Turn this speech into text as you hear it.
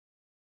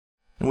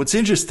And what's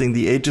interesting,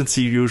 the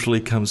agency usually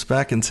comes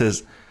back and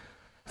says,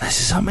 "This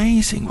is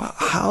amazing.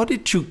 How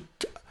did you...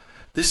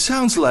 This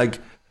sounds like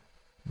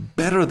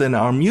better than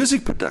our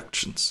music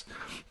productions.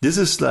 This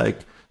is like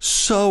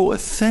so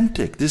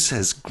authentic. This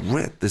has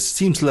grit. This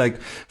seems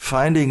like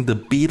finding the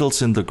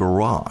Beatles in the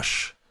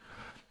garage."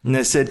 And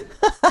I said,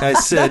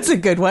 that's a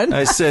good one.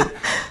 I said,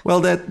 well,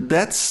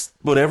 that's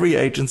what every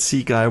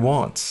agency guy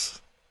wants.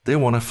 They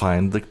want to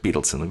find the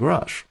Beatles in the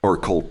garage, or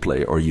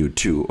Coldplay, or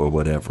U2, or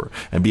whatever,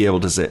 and be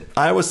able to say,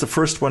 I was the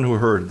first one who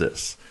heard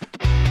this.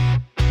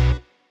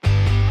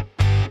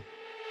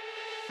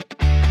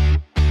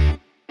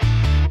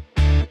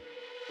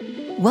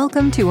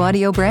 Welcome to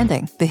Audio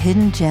Branding, the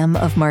hidden gem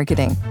of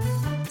marketing.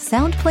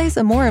 Sound plays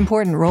a more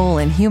important role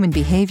in human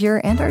behavior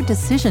and our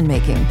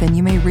decision-making than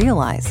you may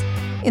realize.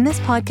 In this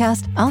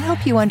podcast, I'll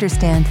help you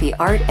understand the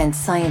art and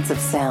science of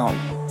sound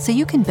so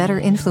you can better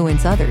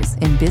influence others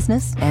in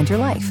business and your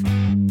life.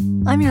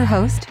 I'm your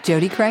host,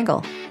 Jody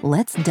Krangle.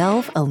 Let's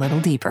delve a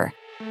little deeper.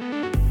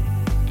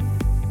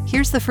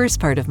 Here's the first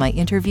part of my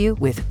interview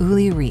with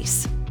Uli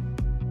Reis.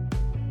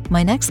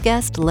 My next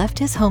guest left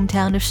his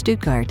hometown of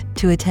Stuttgart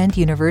to attend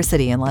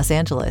university in Los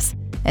Angeles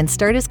and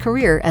start his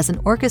career as an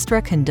orchestra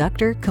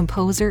conductor,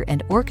 composer,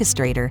 and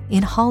orchestrator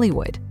in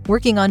Hollywood,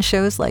 working on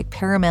shows like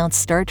Paramount's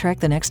Star Trek: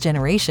 The Next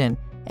Generation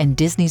and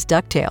Disney's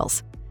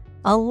DuckTales.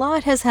 A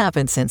lot has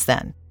happened since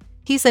then.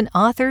 He's an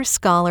author,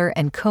 scholar,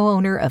 and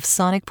co-owner of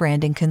sonic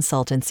branding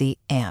consultancy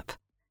AMP.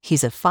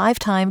 He's a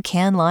 5-time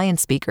Cannes Lion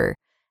speaker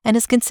and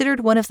is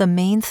considered one of the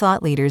main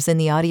thought leaders in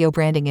the audio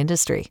branding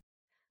industry.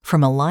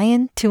 From a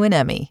Lion to an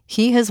Emmy,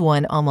 he has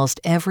won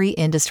almost every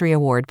industry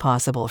award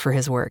possible for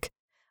his work.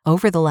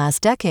 Over the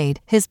last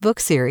decade, his book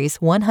series,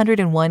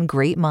 101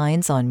 Great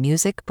Minds on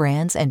Music,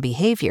 Brands, and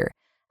Behavior,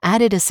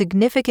 added a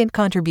significant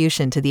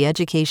contribution to the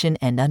education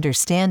and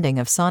understanding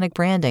of sonic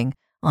branding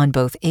on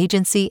both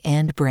agency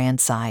and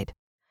brand side.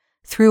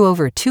 Through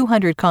over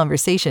 200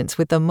 conversations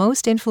with the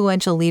most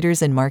influential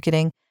leaders in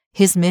marketing,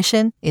 his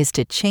mission is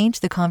to change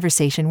the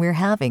conversation we're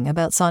having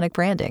about sonic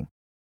branding.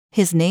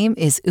 His name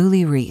is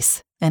Uli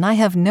Reis, and I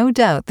have no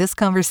doubt this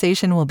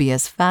conversation will be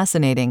as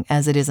fascinating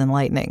as it is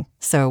enlightening,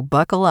 so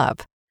buckle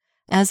up.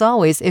 As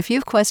always, if you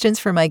have questions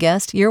for my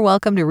guest, you're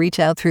welcome to reach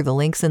out through the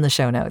links in the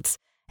show notes.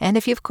 And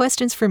if you have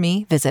questions for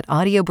me, visit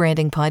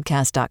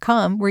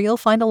audiobrandingpodcast.com, where you'll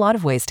find a lot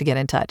of ways to get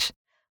in touch.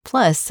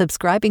 Plus,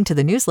 subscribing to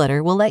the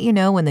newsletter will let you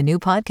know when the new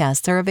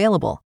podcasts are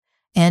available.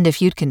 And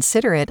if you'd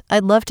consider it,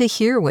 I'd love to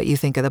hear what you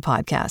think of the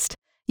podcast.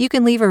 You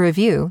can leave a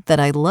review that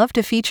I'd love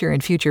to feature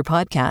in future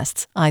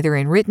podcasts, either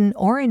in written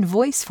or in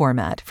voice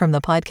format from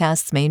the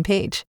podcast's main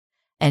page.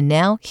 And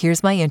now,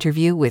 here's my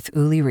interview with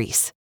Uli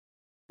Reis.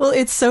 Well,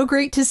 it's so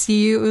great to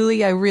see you,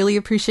 Uli. I really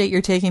appreciate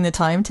your taking the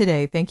time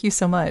today. Thank you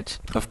so much.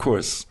 Of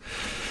course.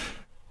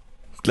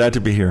 Glad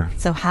to be here.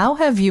 So how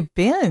have you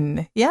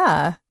been?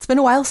 Yeah, it's been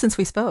a while since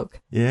we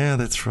spoke. Yeah,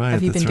 that's right.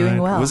 Have you been doing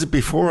well? Was it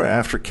before or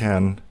after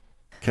Cannes?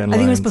 I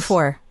think it was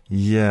before.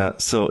 Yeah,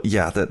 so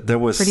there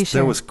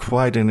was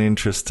quite an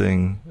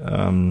interesting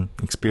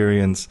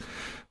experience.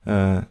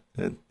 It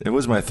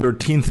was my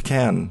 13th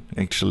Cannes,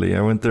 actually.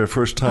 I went there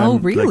first time. Oh,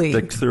 really?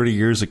 like 30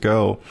 years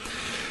ago.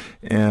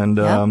 And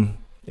there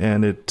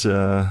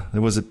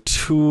was a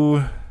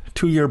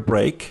two-year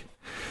break.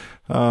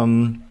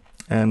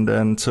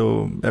 And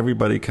so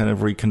everybody kind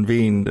of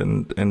reconvened,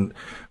 and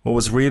what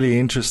was really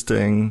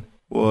interesting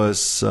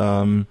was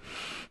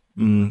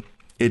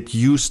it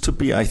used to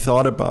be, I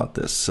thought about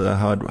this,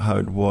 how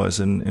it was,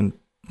 and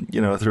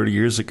 30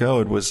 years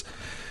ago it was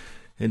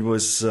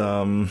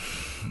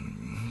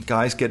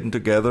guys getting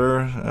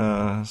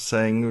together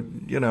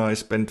saying, I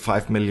spent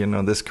 $5 million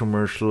on this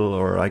commercial,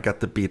 or I got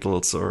the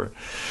Beatles,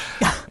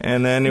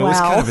 and then it was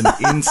kind of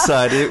an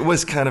inside. It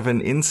was kind of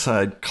an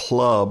inside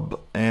club,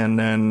 and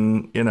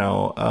then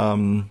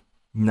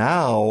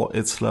now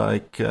it's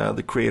like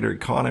the creator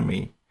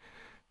economy,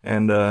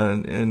 and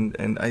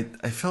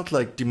I felt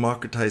like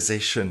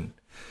democratization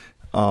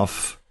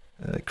of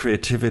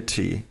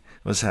creativity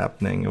was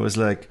happening. It was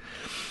like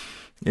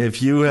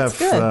if you have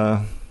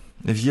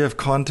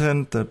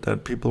content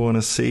that people want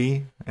to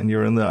see, and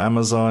you're in the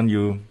Amazon,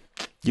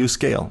 you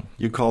scale,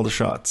 you call the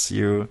shots,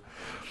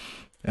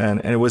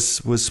 and it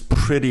was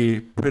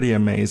pretty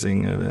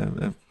amazing,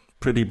 a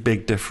pretty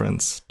big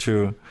difference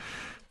to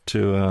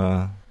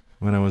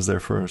when I was there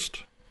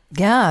first.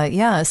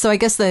 Yeah. So I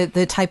guess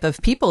the type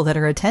of people that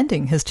are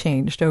attending has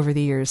changed over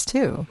the years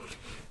too.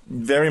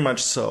 Very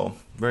much so.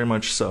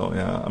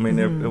 Yeah. I mean,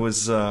 it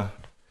was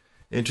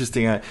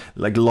interesting.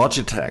 Like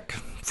Logitech,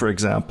 for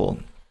example.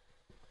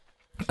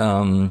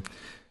 I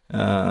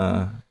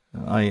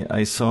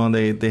saw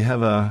they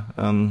have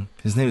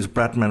his name is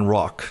Bradman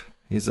Rock.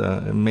 He's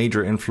a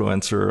major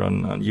influencer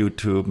on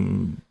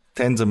YouTube,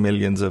 tens of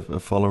millions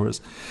of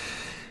followers,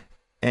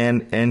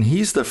 and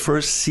he's the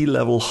first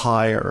C-level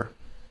hire,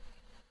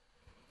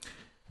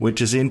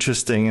 which is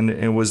interesting. And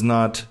it was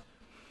not,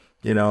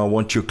 I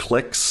want your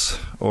clicks,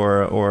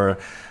 or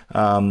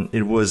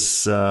it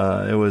was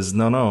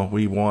no,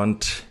 we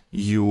want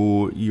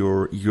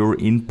your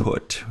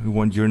input, we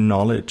want your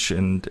knowledge,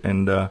 and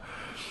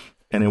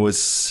it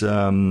was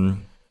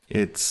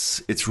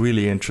it's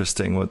really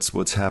interesting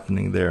what's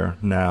happening there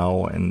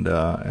now, and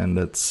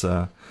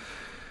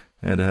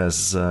it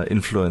has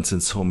influence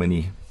in so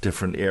many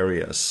different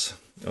areas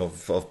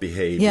of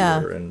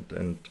behavior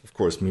and of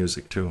course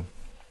music too.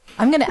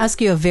 I'm going to ask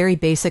you a very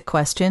basic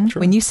question. Sure.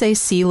 When you say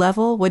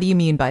C-level, what do you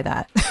mean by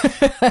that?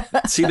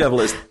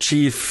 C-level is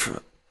Chief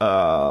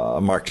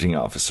Marketing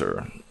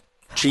Officer,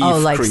 Chief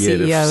like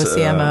Creative, CEO,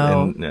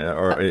 CMO,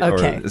 or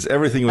is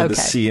everything with the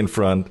C in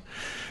front.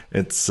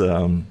 It's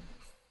okay,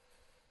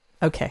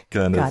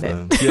 kind got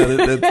of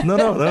it.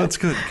 No, it's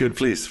good.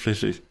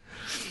 Please.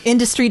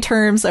 Industry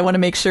terms, I want to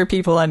make sure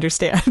people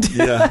understand.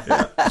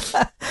 Yeah.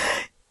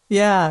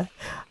 Yeah.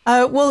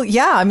 Well,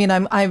 yeah. I mean,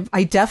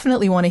 I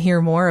definitely want to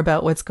hear more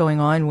about what's going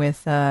on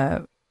with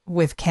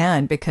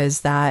Cannes,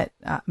 because that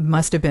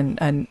must have been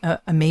an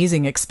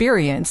amazing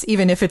experience,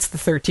 even if it's the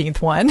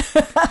 13th one.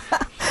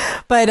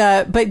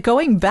 But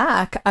going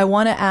back, I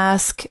want to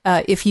ask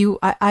if you.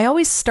 I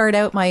always start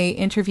out my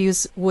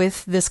interviews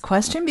with this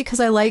question because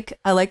I like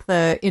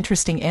the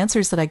interesting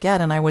answers that I get,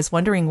 and I was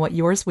wondering what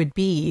yours would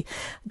be.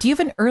 Do you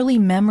have an early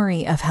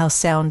memory of how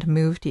sound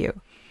moved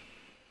you?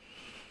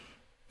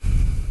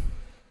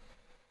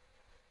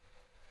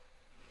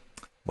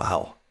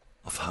 Wow,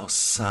 of how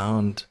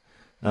sound.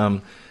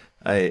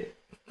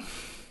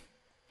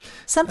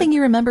 Something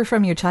you remember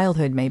from your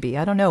childhood, maybe.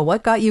 I don't know.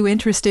 What got you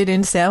interested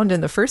in sound in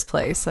the first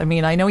place? I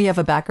mean, I know you have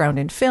a background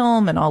in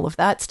film and all of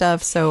that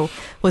stuff. So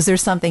was there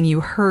something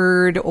you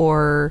heard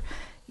or,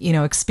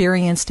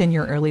 experienced in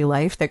your early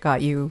life that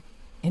got you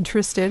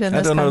interested in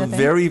this kind of thing?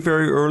 Very,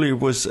 very early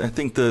was, I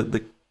think,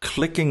 the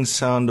clicking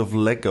sound of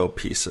Lego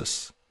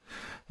pieces.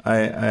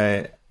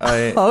 I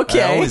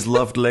always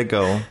loved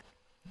Lego.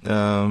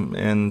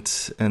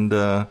 And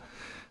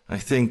I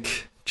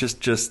think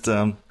just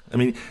I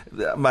mean,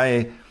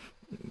 my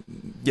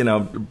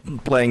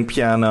playing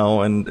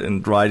piano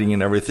and writing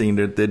and everything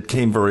that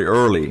came very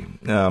early,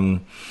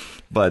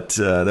 but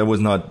that was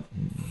not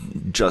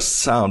just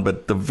sound,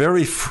 but the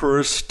very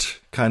first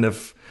kind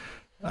of,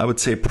 I would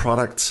say,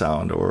 product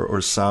sound or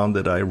sound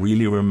that I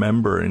really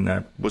remember, and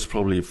I was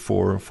probably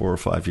 4 or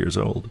 5 years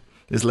old,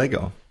 is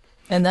Lego.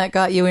 And that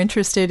got you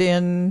interested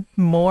in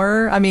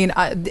more? I mean,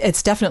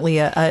 it's definitely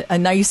a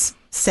nice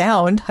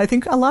sound. I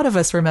think a lot of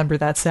us remember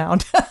that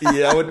sound.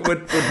 Yeah,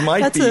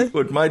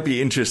 what might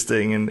be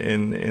interesting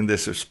in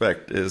this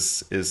respect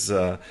is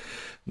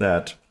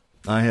that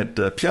I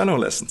had piano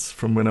lessons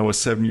from when I was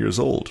 7 years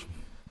old.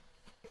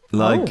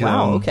 Like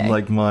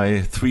like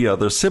my 3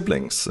 other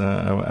siblings.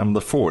 I'm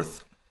the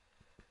 4th,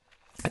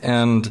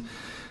 and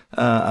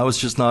I was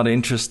just not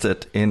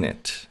interested in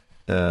it.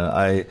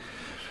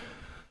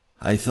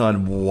 I thought,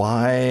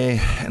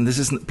 why, and this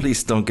isn't,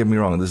 please don't get me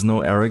wrong, there's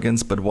no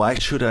arrogance, but why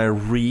should I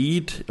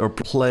read or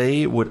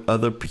play what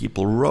other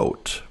people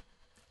wrote?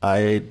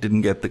 I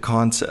didn't get the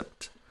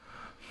concept.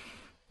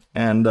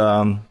 And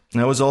I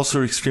was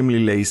also extremely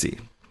lazy.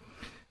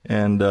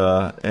 And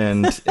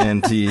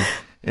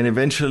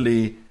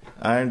eventually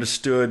I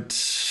understood,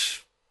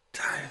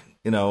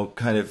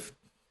 kind of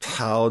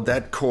how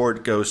that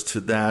chord goes to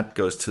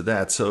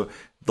that. So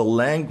the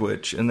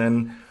language, and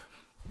then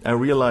I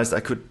realized I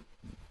could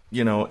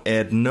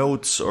add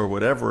notes or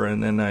whatever,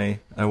 and then I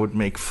would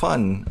make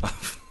fun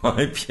of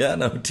my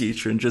piano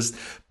teacher and just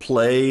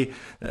play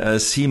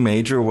C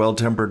major,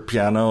 well-tempered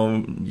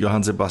piano,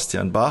 Johann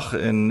Sebastian Bach,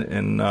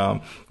 in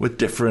with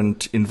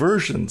different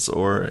inversions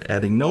or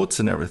adding notes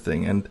and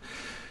everything, and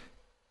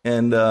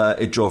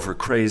it drove her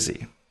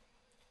crazy,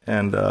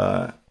 and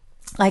I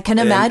can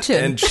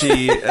imagine. And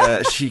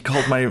she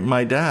called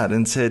my dad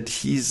and said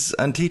he's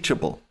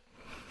unteachable.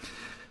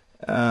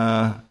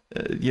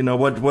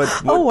 What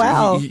oh,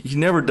 wow. he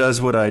never does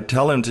what I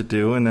tell him to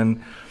do, and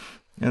then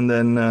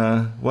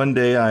one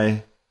day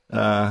I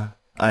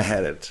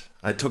had it.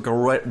 I took a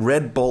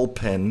red ball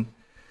pen,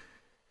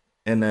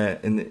 and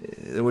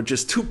there were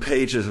just 2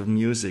 pages of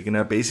music, and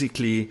I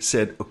basically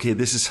said, okay,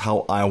 this is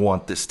how I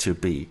want this to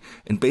be,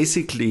 and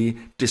basically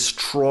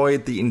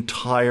destroyed the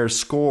entire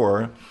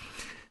score.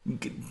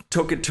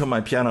 Took it to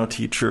my piano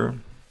teacher.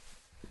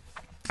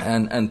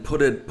 And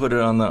put it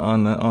on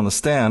the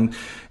stand,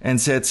 and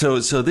said, so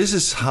this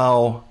is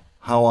how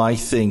I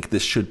think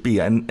this should be,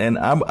 and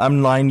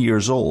I'm 9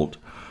 years old,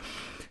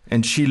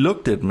 and she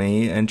looked at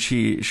me, and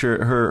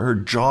her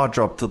jaw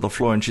dropped to the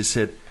floor, and she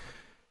said,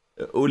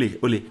 Uli,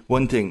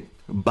 one thing,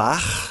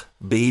 Bach,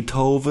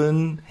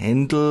 Beethoven,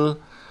 Handel,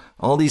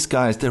 all these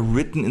guys, they're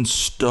written in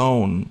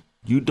stone.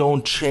 You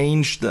don't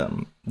change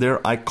them. They're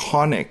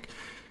iconic.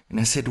 And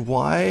I said,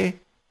 why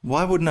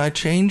wouldn't I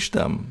change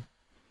them?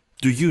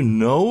 Do you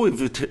know if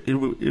it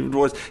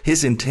was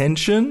his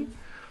intention?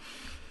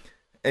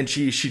 And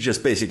she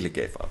just basically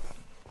gave up.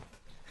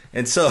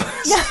 And so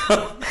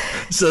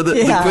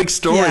the quick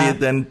story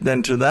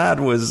then to that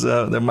was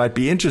that might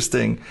be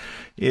interesting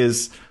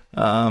is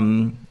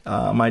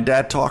my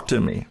dad talked to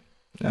me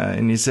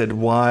and he said,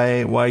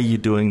 why are you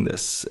doing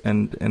this?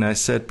 And I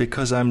said,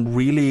 because I'm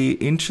really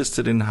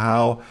interested in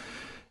how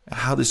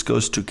this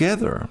goes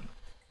together.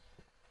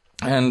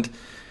 And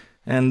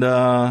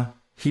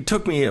he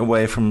took me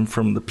away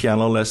from the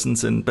piano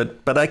lessons,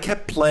 but I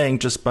kept playing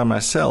just by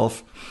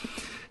myself.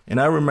 And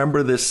I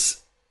remember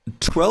this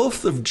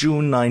 12th of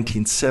June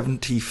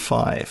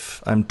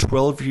 1975. I'm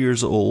 12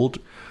 years old,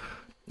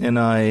 and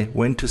I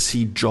went to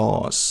see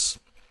Jaws,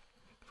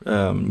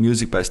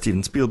 music by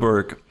Steven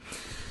Spielberg.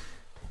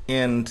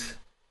 And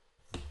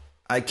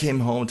I came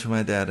home to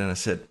my dad and I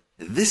said,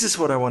 this is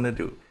what I want to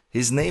do.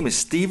 His name is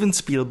Steven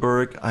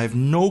Spielberg. I have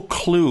no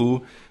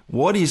clue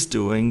what he's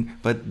doing,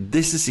 but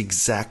this is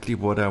exactly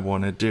what I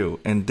want to do.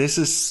 And this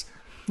is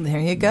there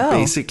you go.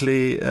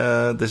 Basically,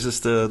 this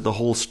is the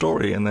whole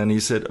story. And then he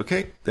said,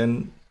 okay,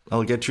 then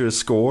I'll get you a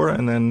score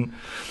and then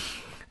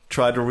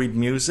try to read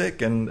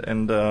music and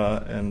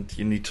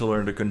you need to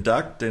learn to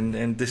conduct.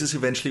 And this is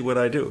eventually what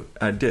I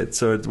did.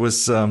 So it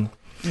was...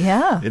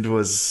 It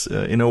was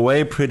in a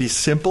way pretty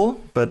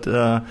simple, but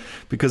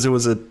because it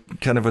was a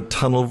kind of a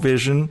tunnel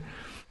vision,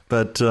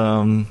 but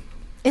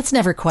it's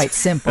never quite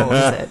simple,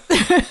 is it?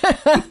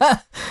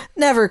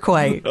 Never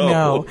quite,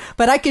 no.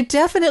 But I could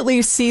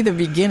definitely see the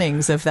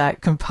beginnings of that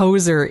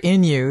composer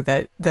in you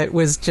that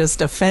was just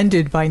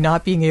offended by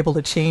not being able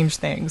to change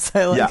things.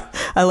 I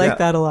like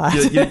that a lot.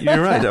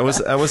 You're right.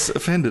 I was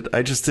offended.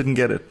 I just didn't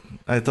get it.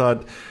 I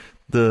thought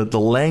the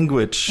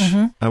language.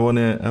 I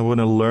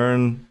wanna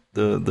learn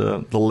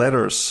the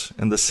letters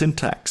and the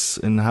syntax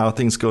and how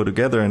things go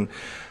together,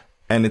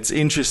 and it's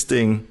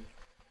interesting.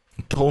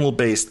 Tonal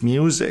based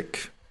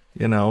music,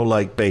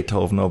 like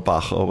Beethoven or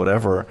Bach or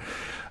whatever,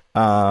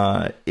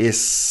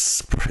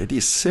 is pretty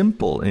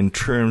simple in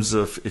terms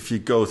of if you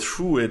go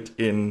through it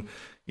in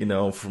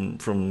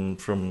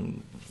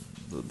from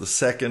the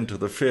second to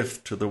the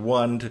fifth to the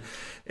one.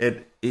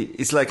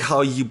 It's like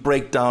how you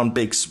break down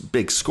big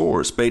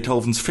scores.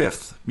 Beethoven's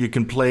Fifth, you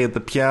can play at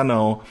the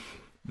piano.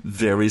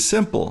 Very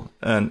simple,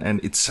 and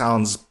it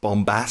sounds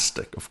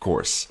bombastic, of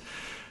course,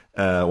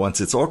 once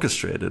it's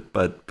orchestrated.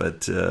 But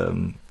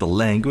the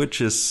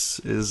language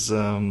is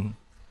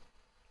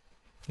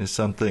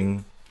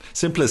something.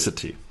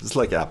 Simplicity. It's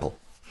like Apple.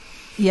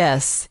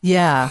 Yes,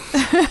 yeah,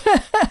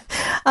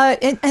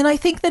 and I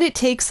think that it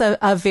takes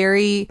a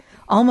very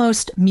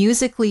almost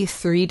musically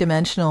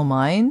three-dimensional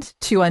mind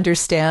to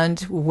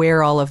understand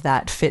where all of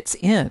that fits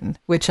in,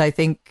 which I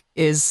think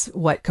is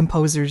what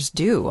composers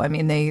do. I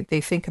mean,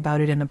 they think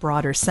about it in a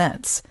broader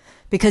sense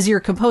because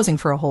you're composing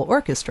for a whole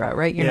orchestra,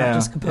 right? You're not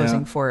just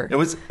composing for... It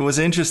was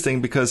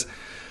interesting because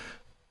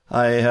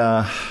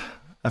I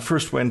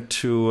first went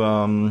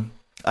to...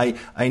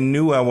 I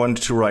knew I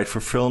wanted to write for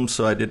film,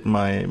 so I did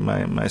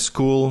my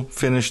school,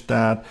 finished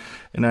that,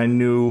 and I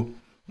knew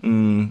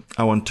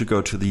I wanted to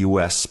go to the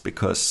US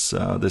because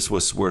this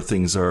was where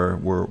things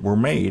were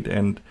made,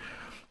 and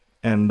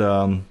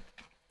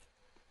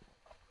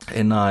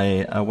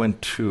I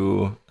went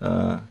to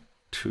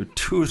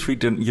 2 or 3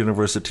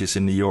 universities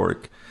in New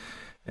York,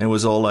 and it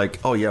was all like,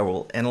 oh yeah,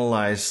 we'll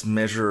analyze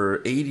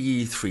measure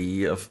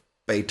 83 of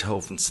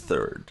Beethoven's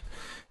Third,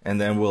 and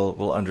then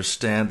we'll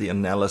understand the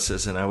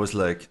analysis. And I was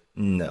like,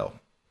 no.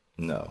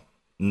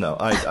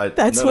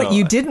 That's what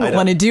you didn't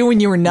want to do when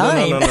you were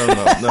 9. No.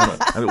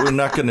 I mean, we're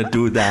not going to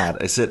do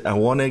that. I said, I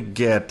want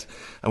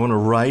to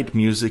write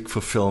music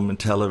for film and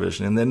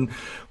television. And then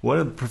one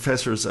of the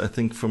professors, I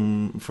think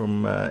from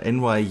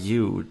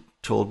NYU,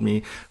 told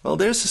me, well,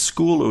 there's a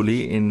school,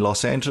 Uli, in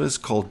Los Angeles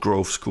called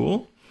Grove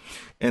School,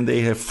 and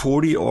they have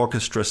 40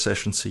 orchestra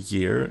sessions a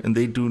year, and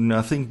they do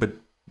nothing but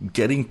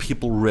getting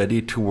people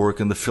ready to work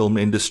in the film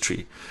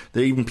industry.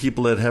 There are even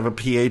people that have a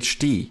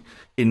PhD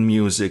in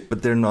music,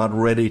 but they're not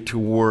ready to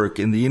work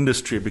in the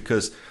industry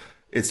because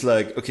it's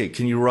like, okay,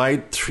 can you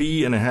write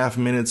 3.5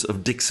 minutes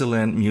of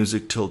Dixieland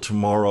music till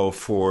tomorrow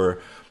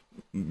for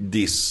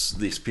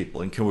these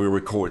people, and can we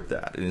record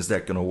that, and is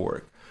that going to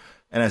work?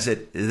 And I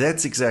said,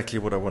 that's exactly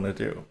what I want to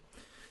do.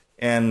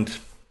 And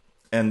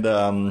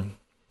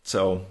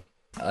so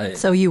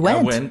you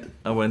went.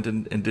 I went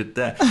and did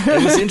that.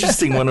 It was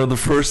interesting. One of the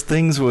first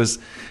things was,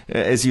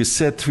 as you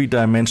said,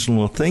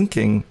 3-dimensional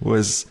thinking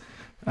was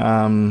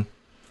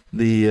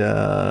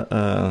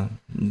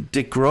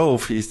Dick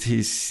Grove.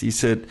 He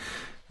said,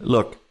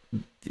 look,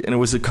 and it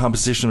was a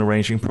composition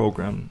arranging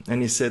program,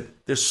 and he said,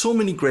 there's so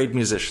many great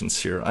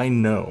musicians here, I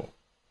know,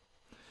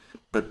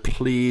 but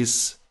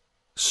please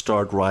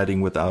start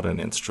writing without an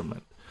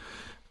instrument.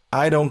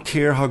 I don't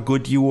care how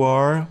good you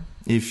are.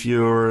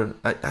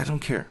 I don't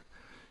care.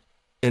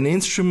 An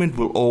instrument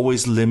will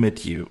always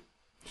limit you.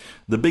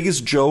 The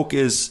biggest joke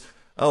is,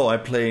 oh, I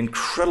play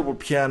incredible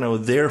piano,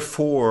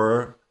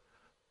 therefore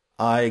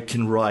I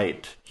can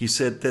write. He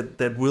said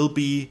that will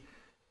be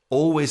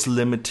always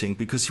limiting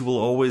because you will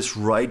always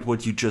write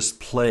what you just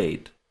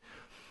played.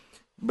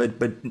 But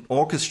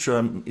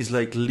orchestra is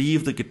like,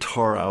 leave the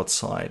guitar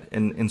outside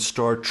and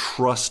start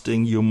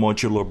trusting your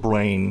modular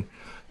brain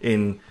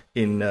in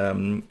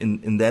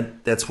that.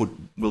 That's what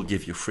will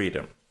give you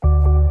freedom.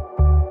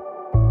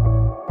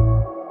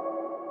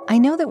 I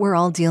know that we're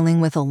all dealing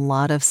with a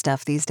lot of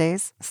stuff these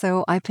days,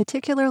 so I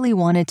particularly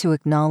wanted to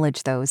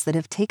acknowledge those that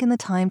have taken the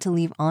time to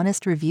leave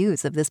honest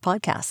reviews of this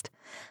podcast,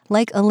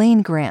 like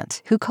Elaine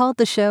Grant, who called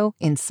the show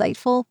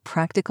insightful,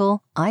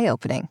 practical,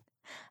 eye-opening.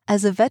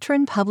 As a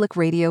veteran public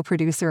radio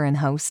producer and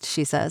host,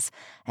 she says,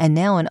 and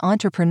now an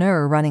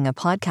entrepreneur running a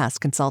podcast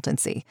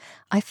consultancy,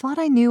 I thought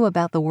I knew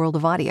about the world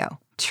of audio.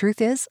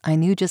 Truth is, I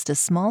knew just a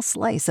small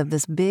slice of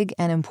this big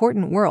and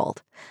important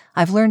world.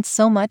 I've learned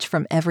so much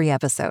from every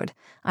episode.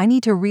 I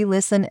need to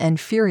re-listen and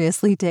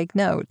furiously take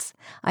notes.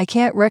 I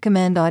can't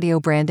recommend audio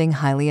branding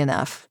highly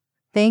enough.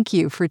 Thank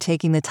you for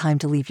taking the time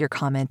to leave your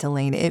comment,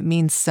 Elaine. It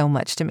means so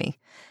much to me.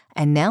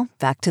 And now,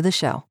 back to the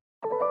show.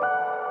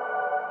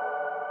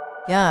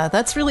 Yeah,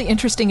 that's really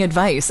interesting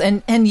advice.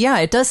 And yeah,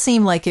 it does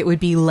seem like it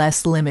would be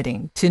less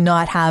limiting to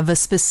not have a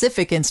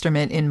specific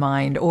instrument in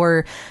mind,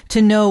 or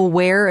to know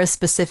where a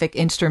specific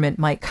instrument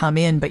might come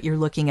in, but you're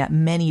looking at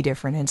many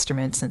different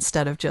instruments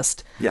instead of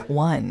just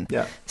one.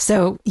 Yeah.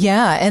 So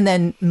yeah, and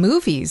then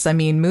movies. I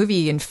mean,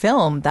 movie and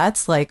film,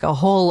 that's like a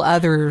whole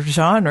other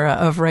genre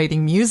of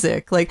writing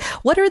music. Like,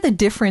 what are the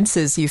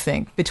differences, you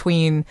think,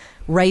 between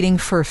writing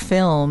for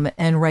film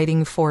and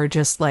writing for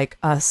just like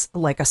us,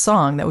 like a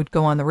song that would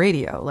go on the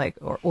radio, like,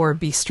 or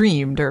be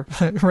streamed, or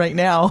right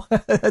now,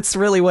 that's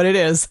really what it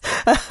is.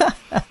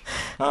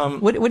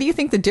 What do you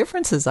think the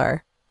differences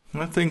are?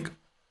 I think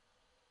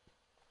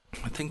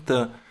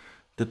the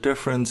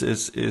difference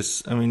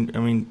is I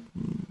mean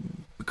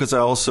because I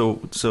also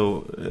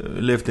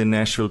lived in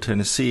Nashville,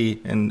 Tennessee,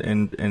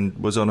 and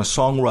was on a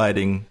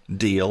songwriting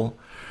deal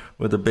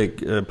with a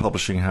big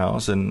publishing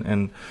house,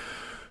 and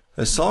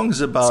a song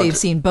is about... So you've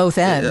seen both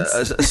ends.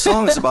 A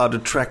song is about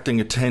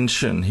attracting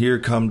attention. Here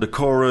come the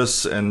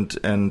chorus,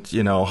 and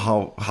you know,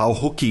 how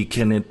hooky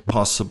can it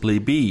possibly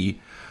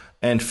be?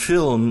 And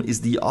film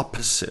is the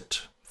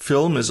opposite.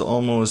 Film is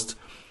almost,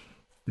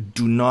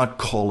 do not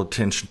call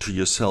attention to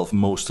yourself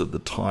most of the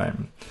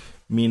time.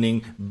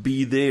 Meaning,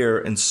 be there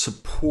and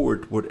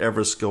support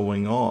whatever's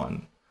going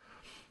on.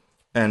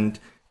 And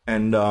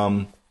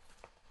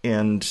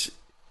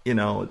you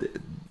know,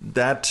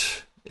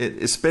 that...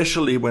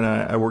 especially when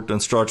I worked on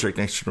Star Trek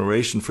Next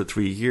Generation for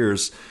 3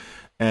 years,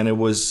 and it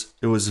was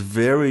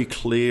very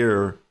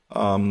clear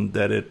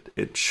that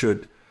it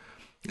should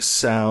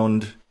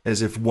sound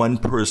as if one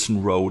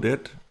person wrote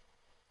it.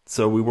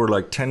 So we were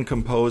like 10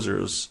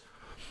 composers,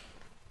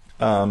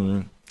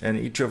 and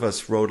each of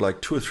us wrote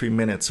like 2 or 3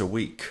 minutes a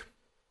week,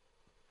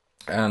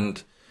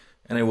 and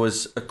it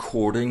was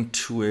according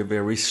to a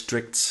very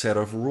strict set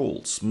of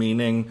rules,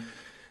 meaning.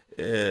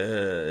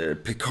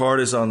 Picard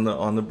is on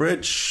the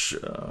bridge,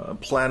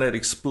 planet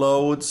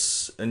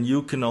explodes, and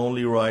you can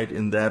only write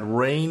in that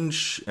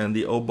range, and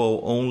the oboe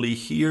only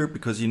here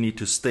because you need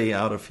to stay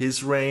out of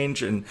his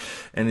range, and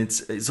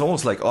it's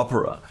almost like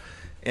opera,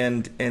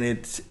 and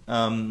it's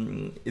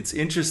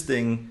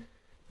interesting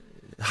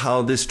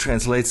how this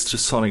translates to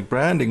sonic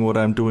branding. What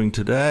I'm doing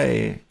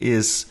today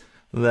is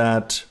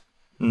that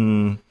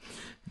the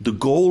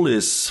goal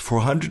is for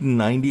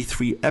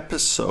 193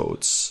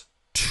 episodes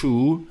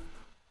to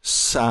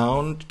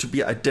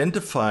be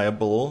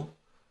identifiable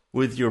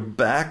with your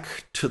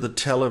back to the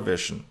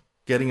television,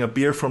 getting a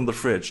beer from the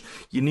fridge.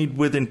 You need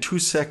within 2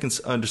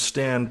 seconds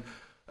understand,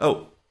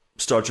 oh,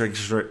 Star Trek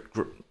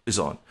is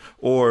on,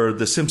 or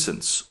The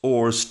Simpsons,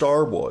 or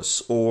Star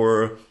Wars,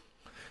 or,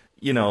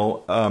 you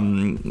know,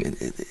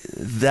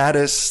 that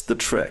is the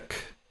trick.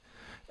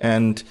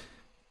 And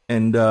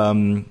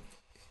I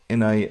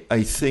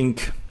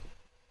think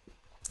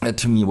that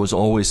to me was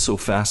always so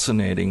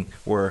fascinating,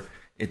 where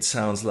it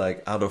sounds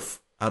like out of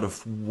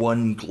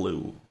one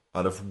glue,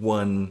 out of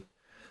one,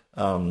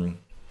 you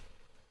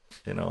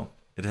know,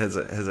 it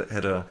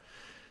had a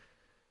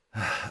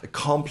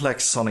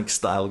complex sonic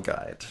style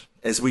guide,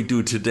 as we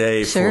do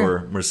today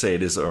for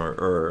Mercedes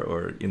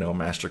or you know,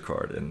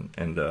 MasterCard, and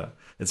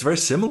it's very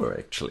similar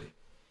actually.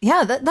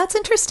 Yeah, that's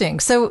interesting.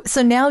 So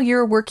now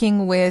you're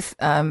working with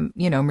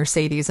you know,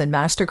 Mercedes and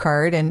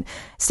MasterCard, and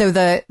so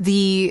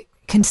the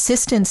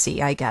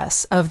consistency, I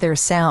guess, of their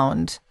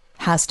sound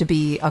has to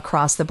be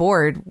across the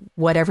board,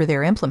 whatever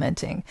they're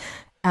implementing.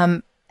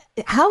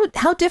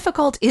 How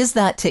difficult is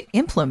that to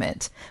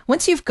implement?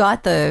 Once you've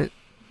got the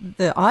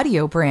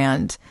audio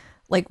brand,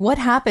 like, what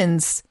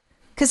happens?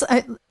 Because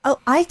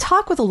I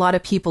talk with a lot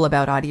of people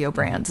about audio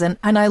brands, and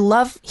I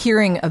love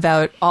hearing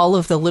about all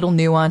of the little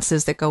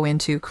nuances that go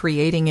into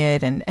creating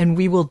it, and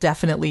we will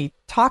definitely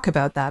talk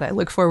about that. I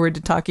look forward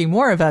to talking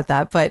more about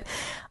that, but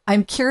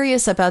I'm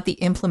curious about the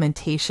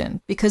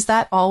implementation, because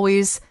that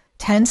always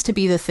tends to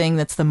be the thing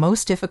that's the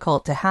most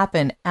difficult to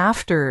happen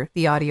after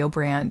the audio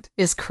brand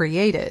is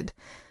created.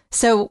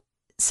 So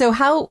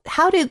how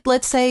did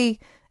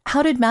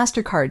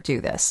MasterCard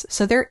do this?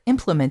 So they're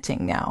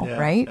implementing now,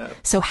 right? Yeah.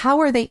 So how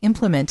are they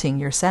implementing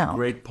your sound?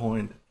 Great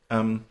point.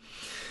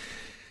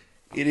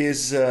 It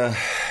is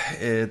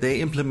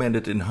they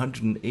implemented in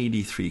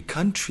 183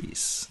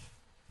 countries.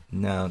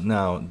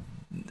 Now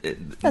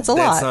that's a lot.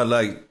 That's not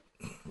like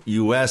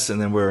US, and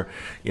then we're,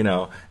 you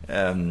know,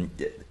 and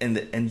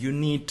you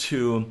need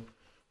to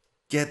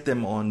get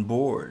them on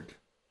board.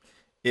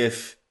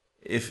 If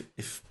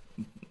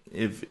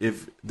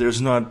there's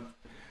not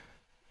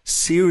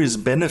serious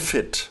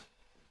benefit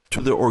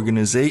to the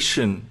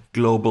organization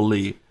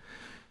globally,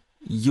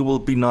 you will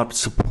be not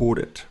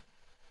supported.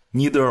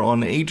 Neither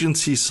on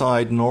agency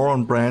side nor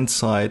on brand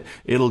side.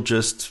 It'll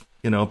just,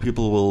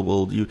 people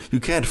will you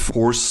can't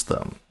force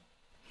them.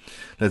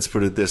 Let's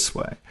put it this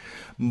way.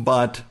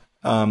 But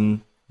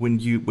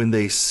when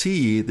they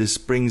see this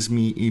brings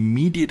me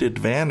immediate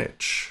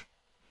advantage,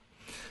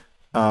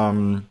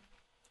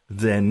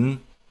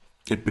 then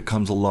it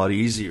becomes a lot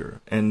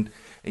easier. And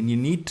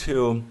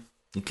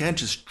you can't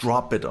just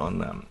drop it on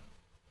them.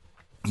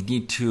 You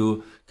need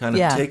to kind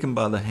of take them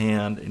by the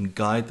hand and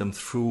guide them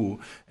through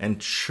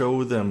and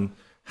show them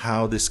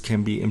how this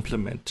can be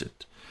implemented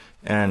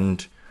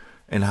and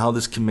how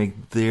this can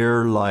make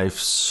their life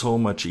so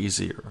much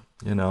easier.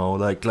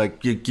 Like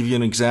give you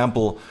an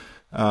example.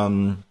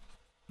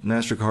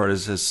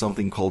 MasterCard has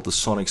something called the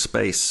Sonic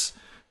Space,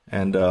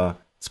 and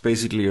it's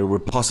basically a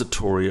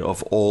repository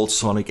of all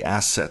Sonic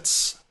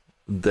assets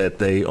that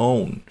they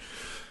own,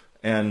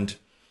 and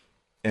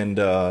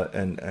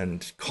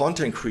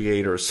content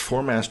creators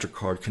for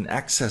MasterCard can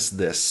access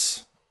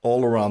this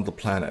all around the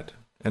planet,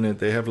 and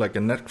they have like a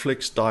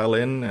Netflix dial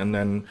in, and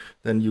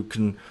then you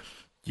can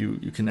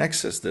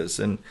access this,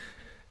 and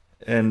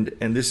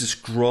this is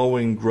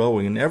growing,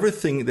 and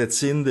everything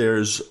that's in there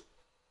is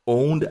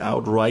owned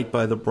outright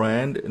by the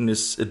brand and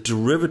is a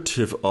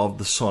derivative of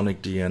the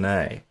Sonic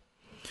DNA.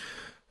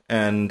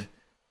 And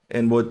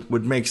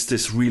what makes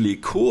this really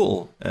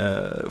cool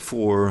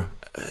for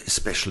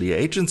especially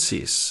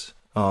agencies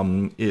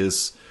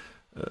is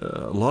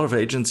a lot of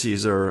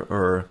agencies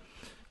are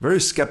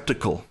very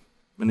skeptical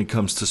when it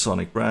comes to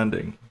Sonic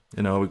branding.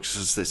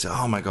 Because they say,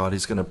 "Oh my God,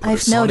 he's going to put a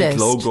Sonic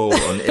logo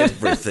on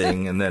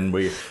everything," and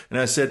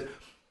I said,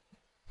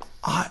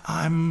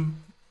 I'm.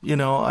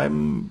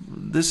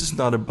 This is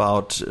not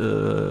about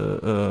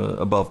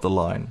above the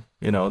line.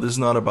 This is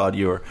not about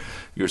your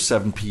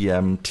 7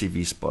 p.m.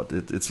 TV spot.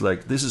 It's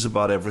like, this is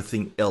about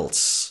everything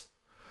else.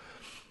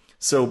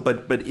 So,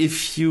 but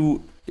if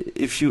you,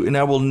 and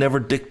I will never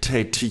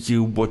dictate to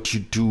you what you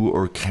do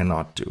or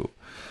cannot do,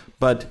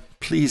 but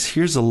please,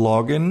 here's a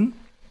login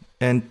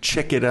and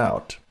check it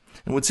out.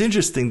 And what's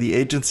interesting, the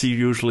agency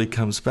usually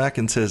comes back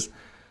and says,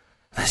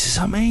 "This is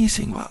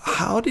amazing.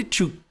 How did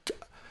you?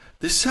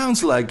 This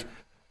sounds like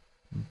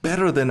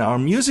better than our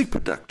music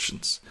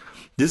productions.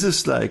 This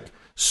is like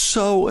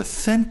so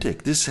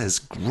authentic. This has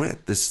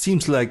grit. This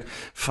seems like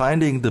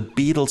finding the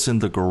Beatles in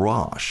the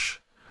garage."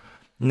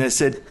 And I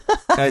said,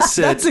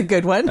 that's a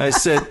good one. I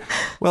said,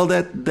 well,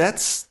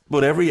 that's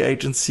what every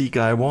agency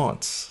guy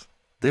wants.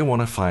 They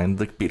want to find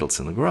the Beatles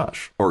in the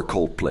garage, or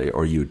Coldplay,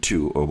 or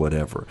U2, or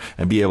whatever,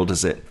 and be able to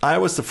say, I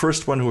was the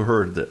first one who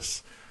heard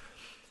this.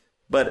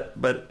 But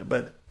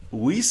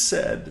we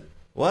said,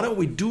 why don't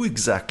we do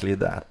exactly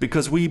that?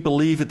 Because we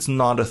believe it's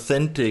not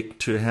authentic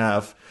to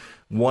have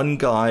one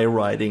guy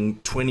writing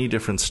 20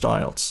 different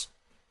styles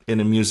in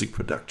a music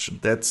production.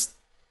 That's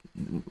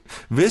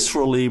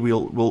viscerally,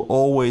 we'll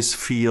always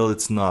feel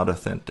it's not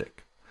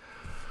authentic.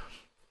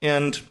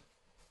 And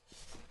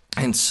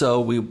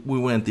so we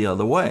went the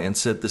other way and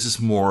said, this is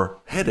more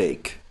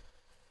headache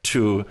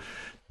to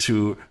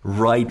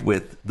write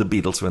with the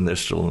Beatles when they're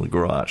still in the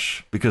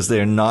garage, because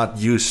they're not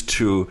used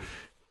to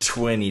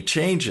 20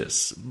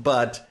 changes,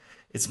 but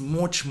it's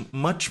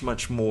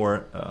much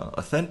more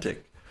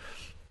authentic,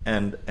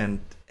 and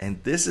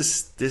this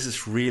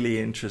is really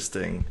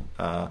interesting.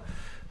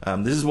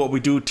 This is what we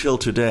do till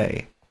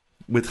today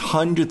with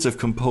hundreds of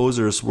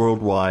composers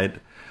worldwide,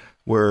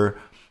 where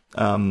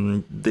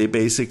they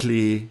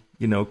basically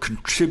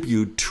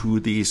contribute to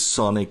these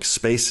sonic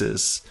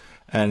spaces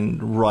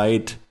and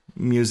write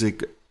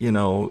music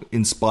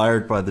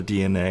inspired by the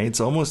DNA.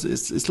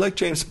 It's like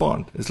James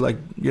Bond. It's like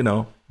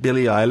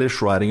Billie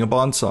Eilish writing a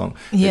Bond song,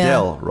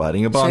 Adele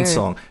writing a Bond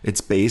song.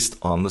 It's based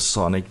on the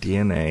sonic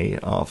DNA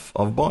of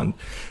Bond.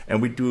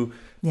 And we do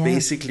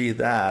basically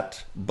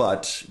that,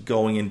 but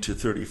going into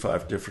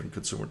 35 different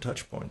consumer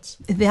touch points.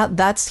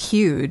 That's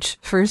huge,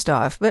 first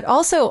off. But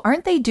also,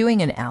 aren't they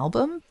doing an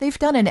album? They've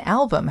done an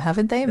album,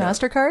 haven't they,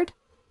 MasterCard?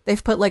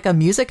 They've put like a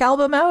music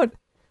album out?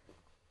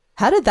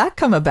 How did that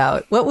come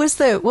about? What was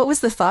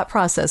the thought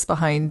process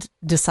behind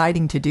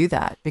deciding to do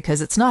that? Because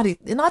it's not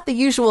the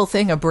usual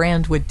thing a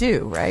brand would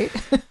do, right?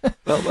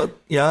 Well,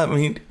 yeah.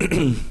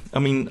 I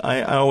mean,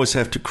 I always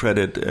have to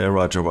credit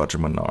Roger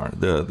Manar,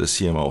 the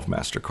CMO of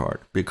MasterCard,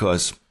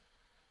 because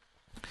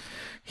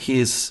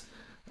his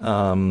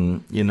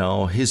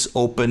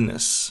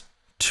openness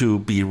to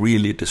be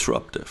really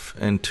disruptive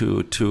and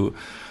to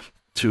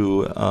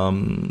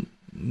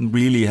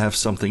really have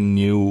something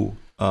new.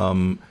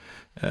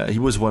 He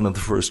was one of the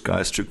first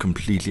guys to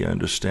completely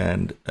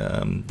understand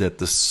that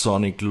the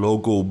Sonic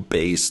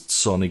logo-based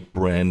Sonic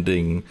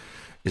branding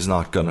is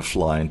not going to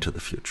fly into the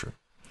future.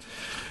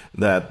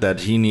 That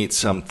he needs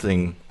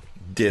something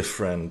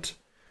different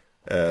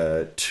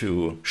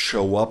to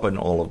show up in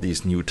all of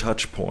these new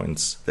touch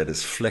points, that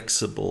is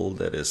flexible,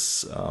 that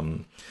is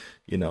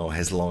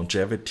has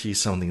longevity,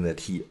 something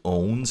that he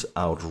owns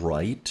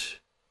outright,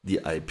 the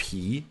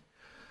IP.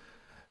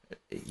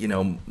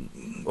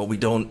 What we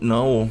don't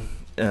know,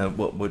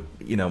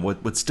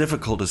 what's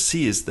difficult to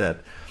see is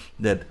that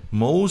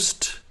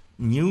most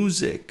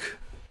music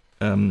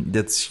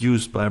that's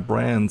used by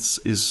brands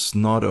is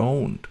not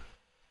owned.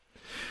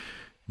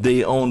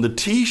 They own the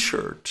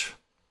T-shirt,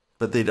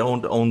 but they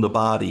don't own the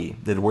body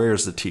that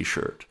wears the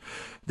T-shirt.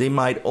 They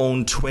might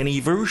own 20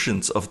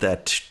 versions of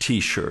that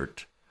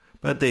T-shirt,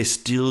 but they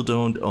still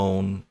don't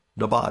own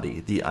the body,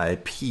 the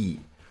IP.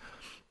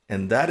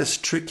 And that is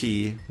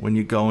tricky when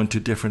you go into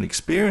different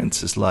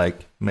experiences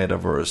like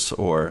metaverse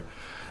or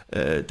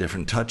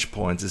different touch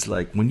points. It's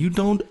like when you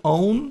don't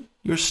own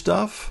your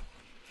stuff,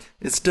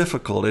 it's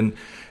difficult. And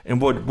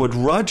what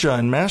Raja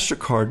and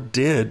MasterCard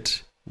did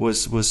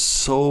was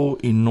so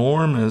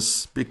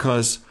enormous,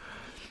 because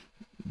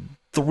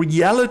the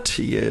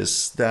reality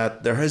is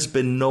that there has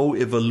been no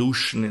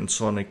evolution in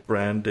sonic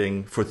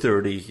branding for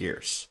 30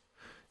 years.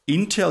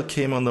 Intel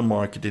came on the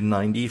market in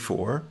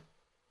 94.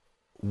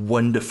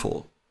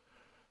 Wonderful.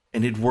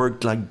 And it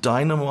worked like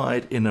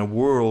dynamite in a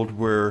world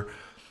where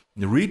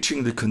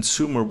reaching the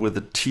consumer with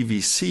a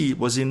TVC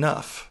was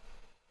enough.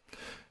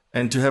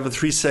 And to have a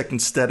 3-second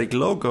static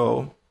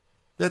logo,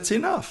 that's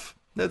enough.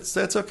 That's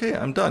okay.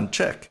 I'm done.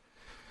 Check.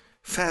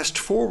 Fast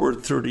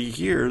forward 30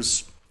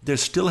 years, there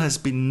still has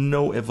been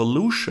no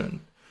evolution.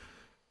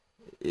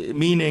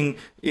 Meaning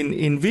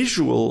in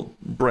visual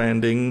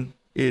branding,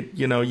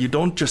 you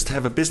don't just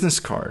have a business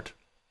card.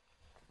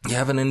 You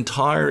have an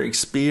entire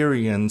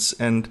experience,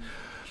 and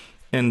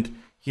in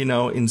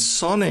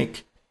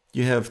Sonic,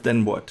 you have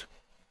then what?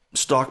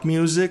 Stock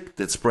music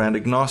that's brand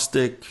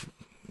agnostic,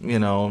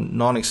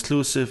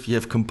 non-exclusive. You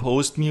have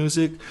composed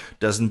music,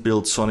 doesn't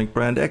build Sonic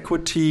brand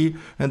equity.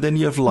 And then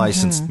you have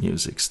licensed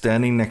music,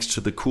 standing next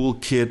to the cool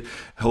kid,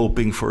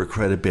 hoping for a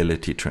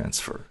credibility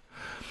transfer.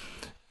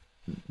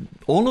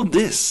 All of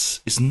this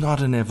is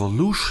not an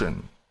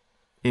evolution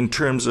in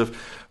terms of,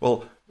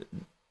 well,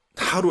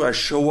 how do I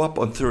show up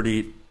on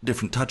 30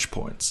 different touch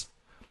points?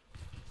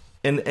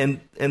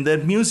 And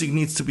that music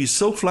needs to be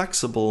so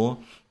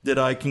flexible that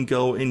I can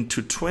go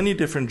into 20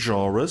 different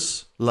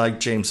genres, like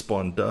James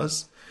Bond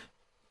does,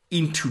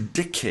 into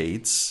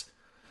decades,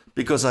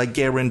 because I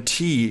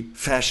guarantee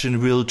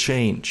fashion will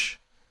change.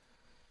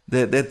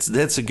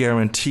 That's a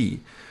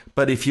guarantee.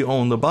 But if you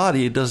own the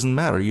body, it doesn't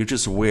matter. You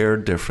just wear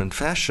different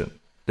fashion.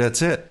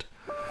 That's it.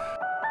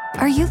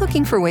 Are you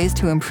looking for ways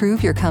to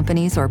improve your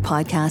company's or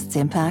podcast's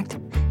impact?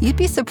 You'd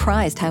be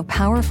surprised how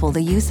powerful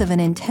the use of an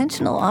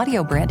intentional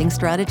audio branding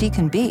strategy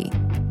can be.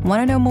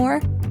 Want to know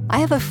more? I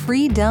have a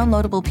free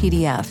downloadable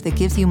PDF that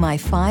gives you my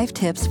 5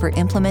 tips for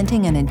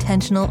implementing an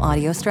intentional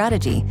audio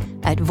strategy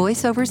at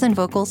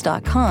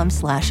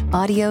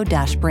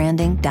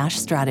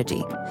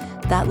voiceoversandvocals.com/audio-branding-strategy.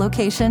 That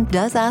location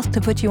does ask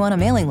to put you on a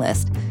mailing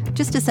list,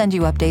 just to send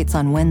you updates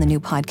on when the new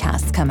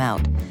podcasts come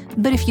out.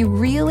 But if you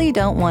really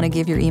don't want to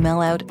give your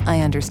email out,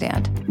 I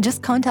understand.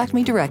 Just contact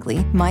me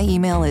directly. My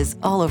email is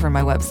all over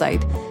my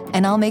website,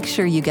 and I'll make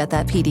sure you get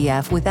that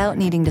PDF without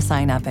needing to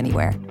sign up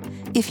anywhere.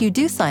 If you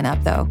do sign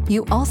up, though,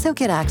 you also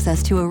get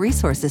access to a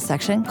resources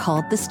section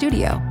called The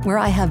Studio, where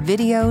I have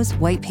videos,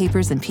 white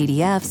papers, and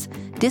PDFs,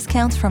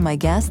 discounts from my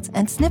guests,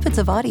 and snippets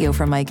of audio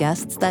from my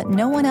guests that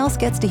no one else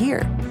gets to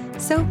hear.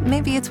 So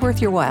maybe it's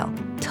worth your while.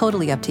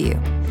 Totally up to you.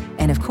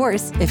 And of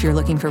course, if you're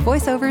looking for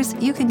voiceovers,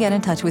 you can get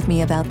in touch with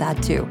me about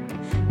that too.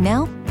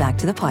 Now, back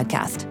to the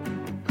podcast.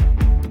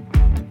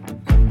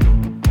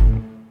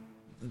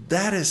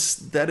 That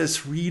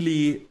is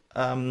really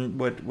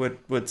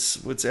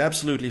what's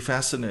absolutely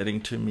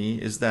fascinating to me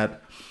is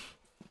that,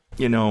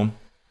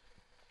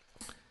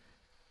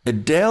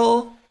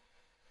 Adele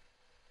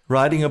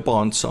writing a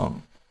Bond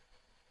song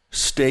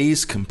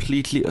stays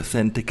completely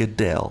authentic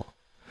Adele.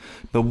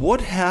 But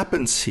what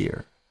happens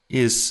here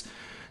is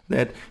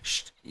that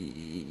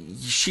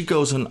she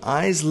goes on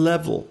eyes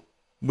level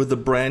with the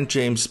brand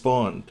James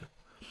Bond,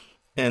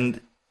 and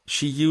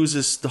she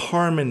uses the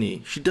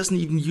harmony. She doesn't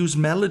even use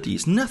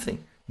melodies,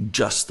 nothing,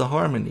 just the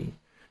harmony.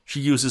 She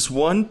uses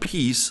one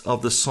piece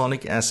of the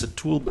Sonic Asset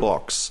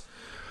Toolbox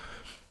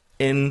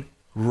and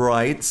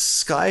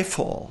writes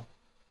Skyfall.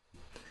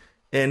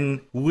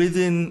 And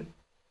within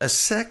a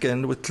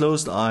second, with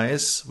closed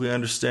eyes, we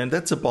understand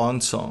that's a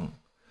Bond song.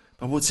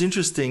 But what's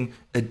interesting,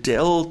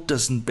 Adele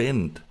doesn't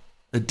bend.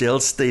 Adele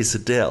stays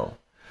Adele.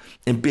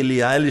 And Billie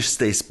Eilish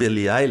stays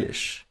Billie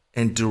Eilish.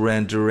 And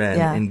Duran Duran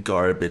and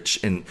Garbage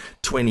and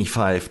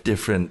 25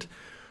 different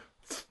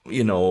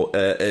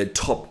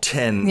top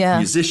 10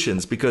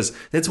 musicians, because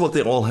that's what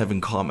they all have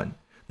in common.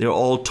 They're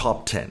all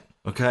top 10,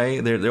 okay?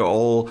 They're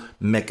all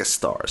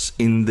megastars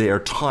in their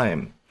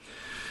time.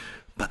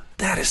 But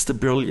that is the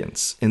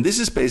brilliance. And this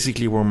is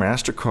basically where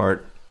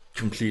MasterCard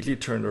completely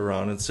turned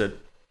around and said,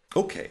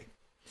 okay,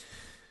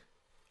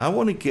 I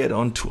want to get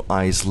onto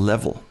eyes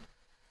level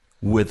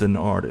with an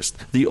artist.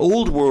 The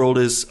old world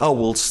is,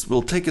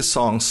 we'll take a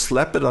song,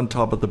 slap it on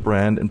top of the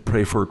brand, and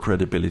pray for a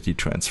credibility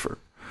transfer.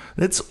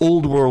 That's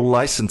old world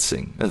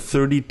licensing, a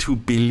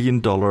 $32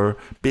 billion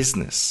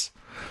business.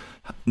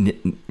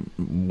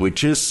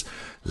 which is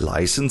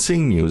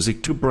licensing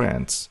music to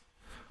brands.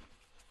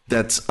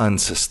 That's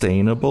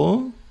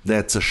unsustainable.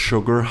 That's a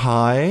sugar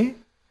high.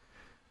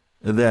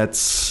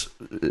 That's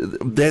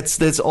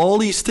all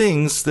these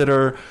things that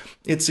are,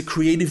 it's a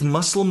creative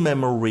muscle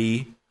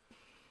memory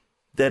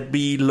that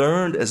we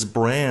learned as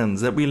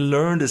brands, that we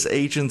learned as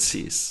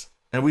agencies.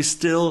 And we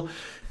still,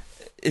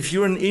 if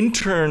you're an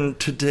intern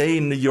today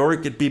in New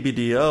York at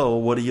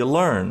BBDO, what do you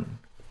learn?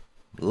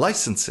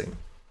 Licensing.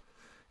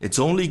 It's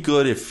only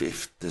good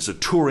if there's a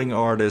touring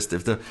artist,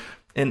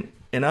 and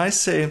I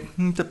say,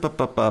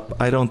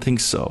 I don't think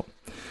so.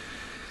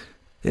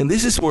 And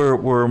this is where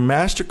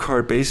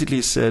MasterCard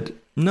basically said,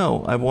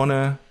 no, I want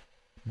to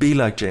be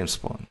like James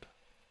Bond.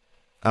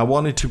 I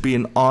want it to be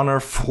an honor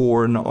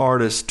for an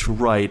artist to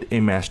write a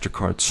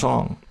MasterCard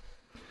song.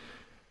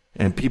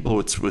 And people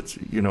would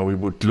we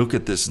would look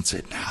at this and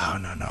say,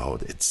 no,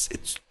 it's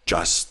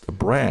just a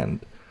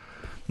brand.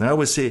 And I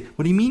would say,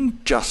 what do you mean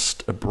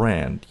just a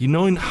brand? You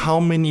know in how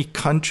many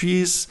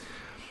countries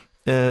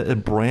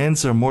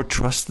brands are more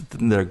trusted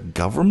than their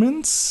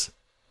governments?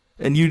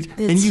 And you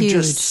huge.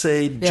 Just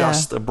say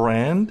just a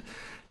brand?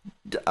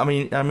 I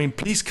mean,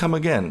 please come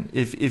again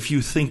if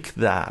you think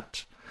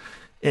that.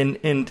 And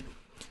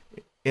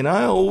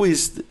I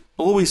always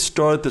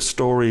start the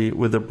story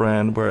with a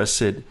brand where I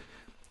said,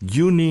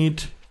 you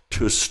need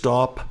to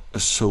stop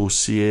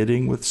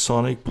associating with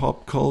sonic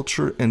pop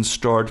culture and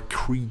start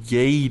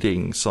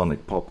creating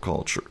sonic pop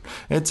culture.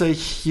 It's a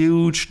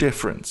huge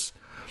difference.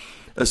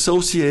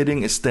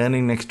 Associating is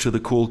standing next to the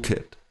cool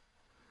kid.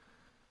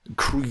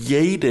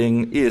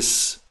 Creating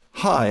is,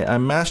 hi,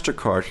 I'm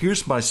MasterCard.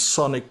 Here's my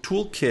sonic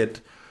toolkit.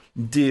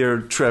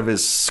 Dear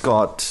Travis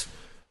Scott,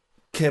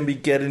 can we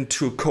get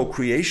into a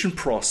co-creation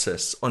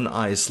process on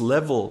ICE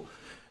level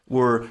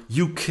where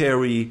you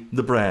carry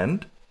the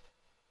brand,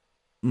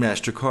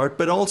 MasterCard,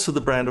 but also the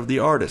brand of the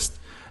artist,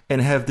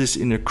 and have this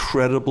in a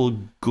credible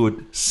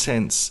good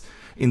sense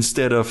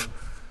instead of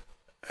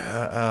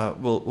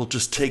we'll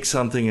just take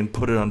something and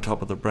put it on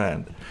top of the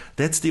brand.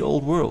 That's the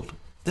old world.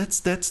 That's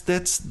that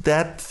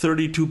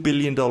 $32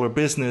 billion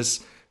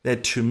business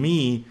that to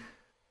me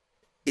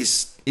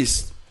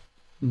is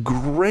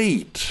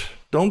great.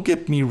 Don't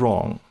get me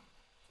wrong.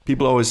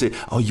 People always say,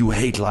 oh, you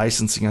hate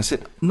licensing. I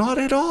said, not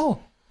at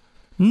all.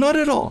 Not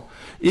at all.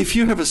 If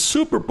you have a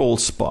Super Bowl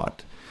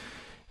spot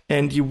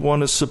and you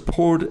want to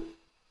support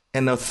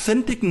an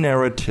authentic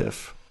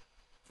narrative,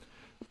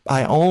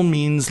 by all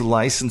means,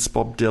 license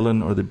Bob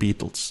Dylan or the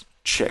Beatles.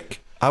 Check.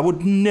 I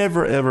would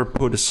never, ever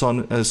put a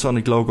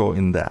Sonic logo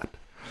in that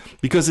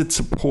because it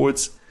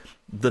supports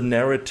the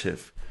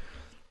narrative.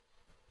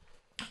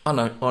 On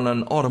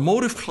an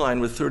automotive client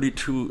with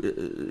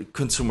 32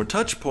 consumer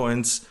touch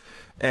points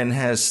and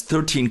has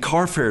 13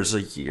 car fairs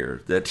a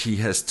year that he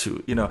has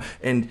to,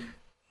 and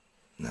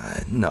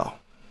no.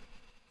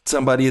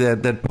 Somebody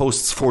that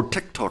posts 4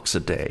 TikToks a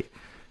day.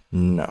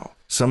 No.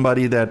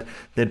 Somebody that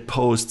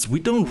posts, we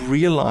don't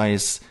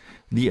realize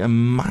the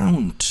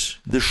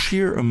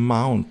sheer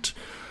amount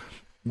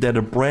that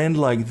a brand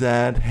like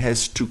that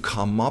has to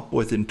come up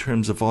with in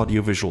terms of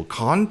audiovisual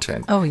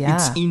content. Oh, yeah.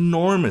 It's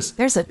enormous.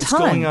 There's a ton. It's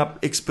going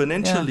up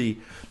exponentially.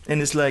 Yeah.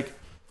 And it's like,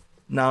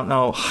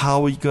 now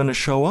how are you going to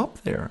show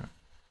up there?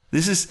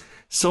 This is,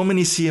 so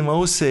many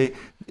CMOs say,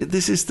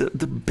 this is the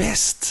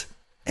best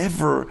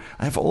ever.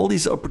 I have all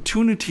these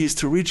opportunities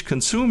to reach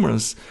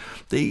consumers.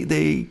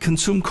 They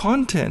consume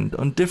content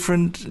on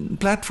different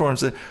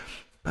platforms.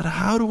 But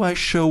how do I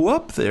show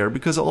up there?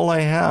 Because all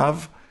I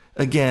have,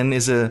 again,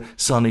 is a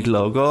Sonic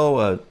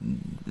logo,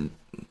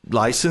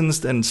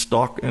 licensed and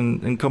stock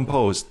and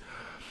composed.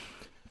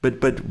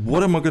 But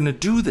what am I going to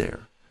do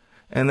there?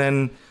 And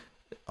then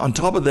on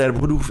top of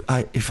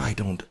that, if I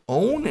don't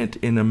own it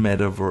in a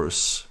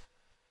metaverse?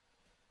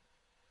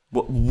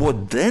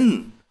 What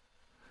then?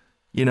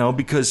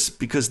 Because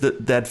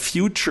that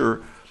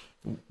future,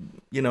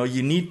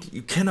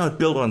 you cannot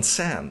build on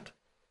sand.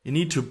 You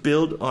need to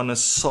build on a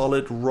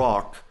solid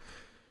rock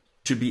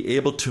to be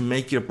able to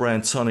make your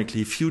brand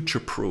sonically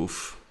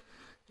future-proof,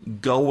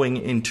 going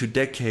into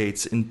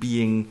decades and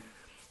being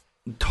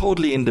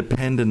totally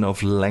independent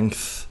of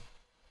length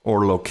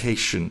or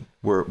location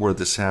where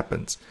this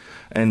happens.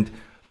 And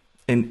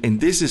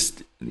this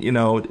is,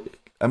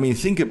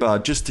 think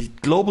about just the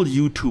global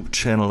YouTube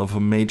channel of a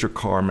major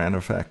car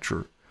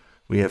manufacturer.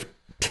 We have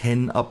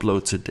 10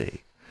 uploads a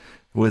day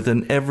with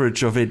an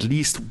average of at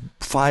least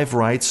 5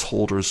 rights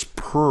holders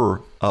per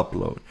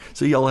upload.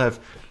 So you'll have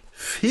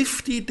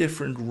 50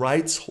 different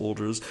rights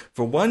holders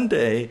for one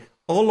day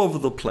all over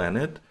the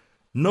planet.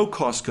 No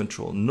cost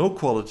control, no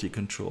quality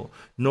control,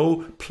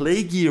 no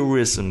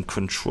plagiarism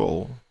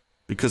control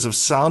because of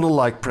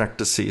sound-alike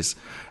practices.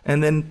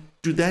 And then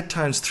do that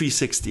times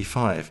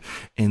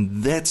 365.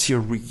 And that's your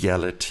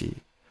reality.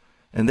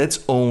 And that's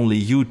only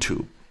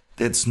YouTube.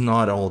 That's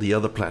not all the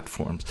other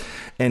platforms.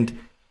 And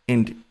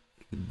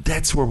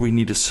that's where we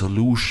need a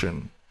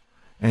solution.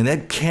 And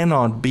that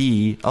cannot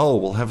be,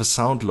 we'll have a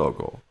sound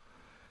logo.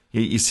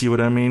 You see what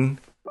I mean?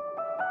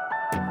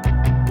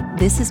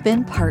 This has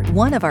been part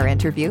 1 of our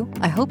interview.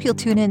 I hope you'll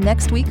tune in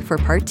next week for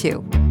part 2.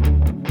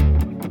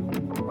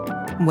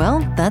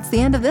 Well, that's the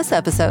end of this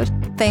episode.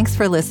 Thanks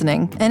for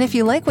listening. And if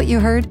you like what you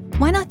heard,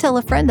 why not tell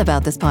a friend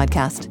about this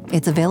podcast?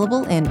 It's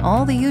available in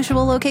all the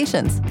usual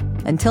locations.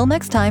 Until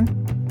next time,